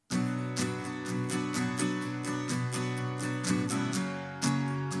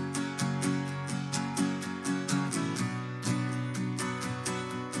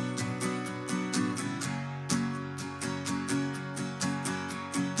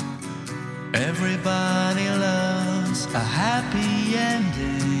Everybody loves a happy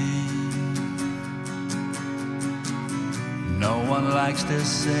ending. No one likes to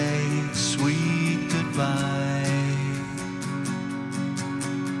say sweet goodbye.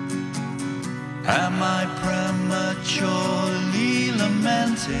 Am I prematurely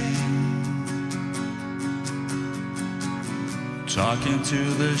lamenting? Talking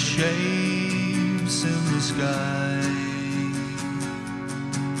to the shapes in the sky.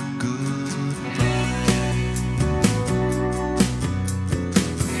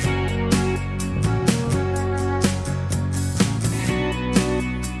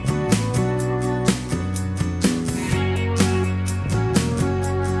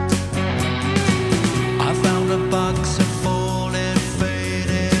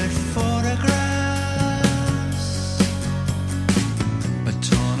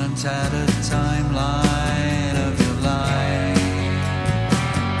 Tattered timeline of your life.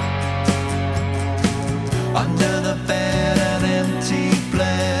 Under the bed an empty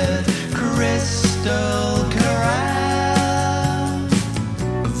bled crystal carafe,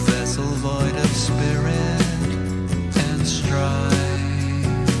 a vessel void of spirit and strife.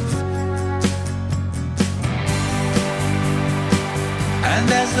 And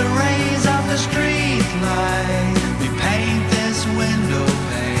as the rays of the street light we paint this window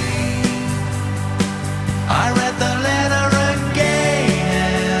pane, I read the letter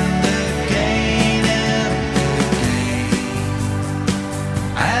again and again and again.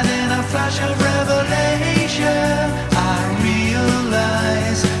 And in a flash of revelation I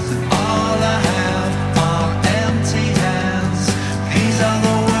realize that all I have are empty hands. These are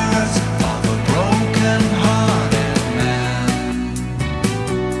the words of a broken-hearted man.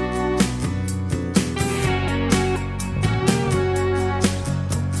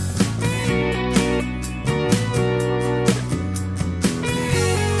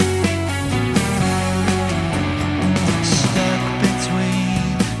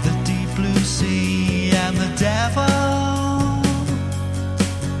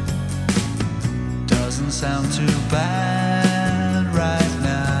 Sound too bad right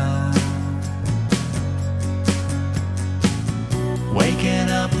now. Waking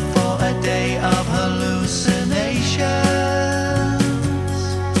up for a day of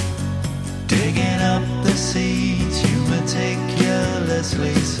hallucinations, digging up the seeds you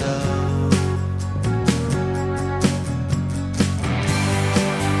meticulously sow.